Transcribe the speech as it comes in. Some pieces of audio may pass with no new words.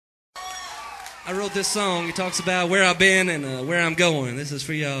I wrote this song. It talks about where I've been and where I'm going. This is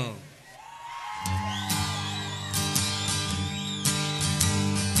for y'all.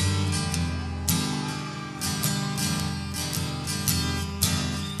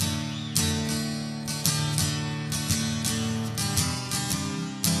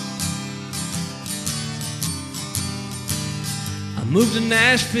 I moved to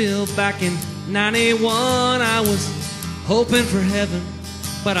Nashville back in '91. I was hoping for heaven,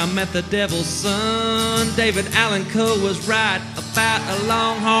 but I met the devil's son. David Allen Coe was right about a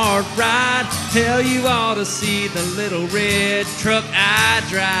long, hard ride. Hell, you ought to see the little red truck I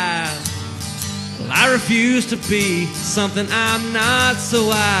drive. Well, I refuse to be something I'm not, so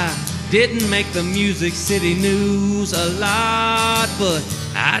I didn't make the Music City news a lot. But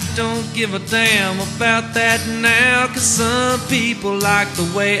I don't give a damn about that now, 'cause some people like the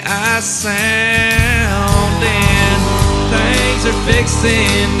way I sound. And things are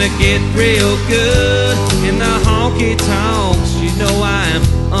fixing to get real good in the honky-tonks, you know I'm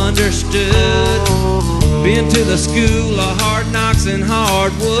understood. Been to the school of hard knocks and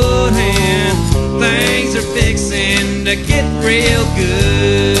hardwood, and things are fixing to get real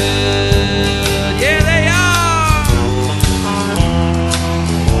good. Yeah, they are.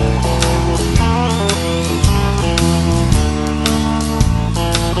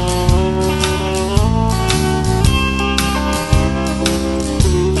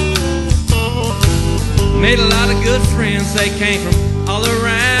 Made a lot of good friends, they came from all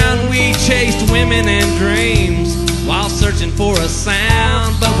around. We chased women and dreams while searching for a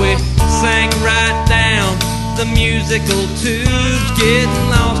sound, but we sang right down the musical tubes, getting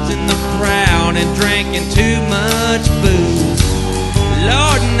lost in the crowd and drinking too much booze.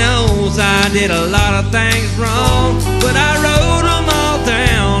 Lord knows I did a lot of things wrong, but I wrote them all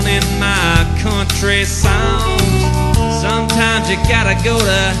down in my country songs. Sometimes you gotta go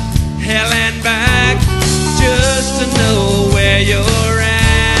to hell and back just to know where you're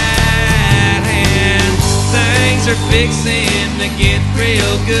at. And things are fixing to get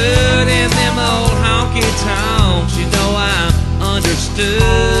real good in them old honky-tonks, you know I'm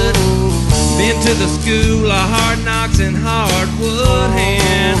understood. Been to the school of hard knocks and hardwood,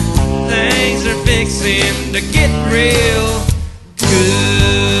 and things are fixing to get real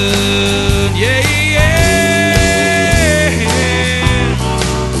good. Yeah, yeah.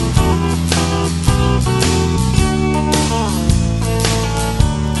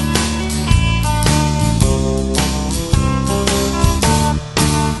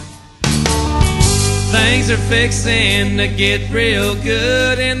 Things are fixing to get real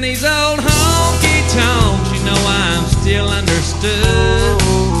good in these old honky-tonks, you know I'm still understood.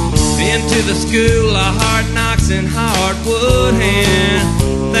 Been to the school of hard knocks and hardwood, and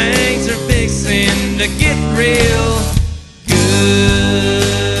things are fixing to get real good.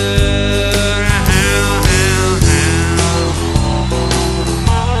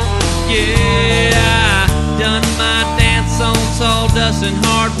 Yeah, I done my dance on sawdust and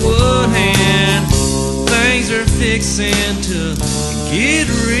hardwood, and things are fixing to get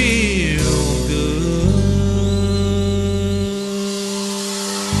real.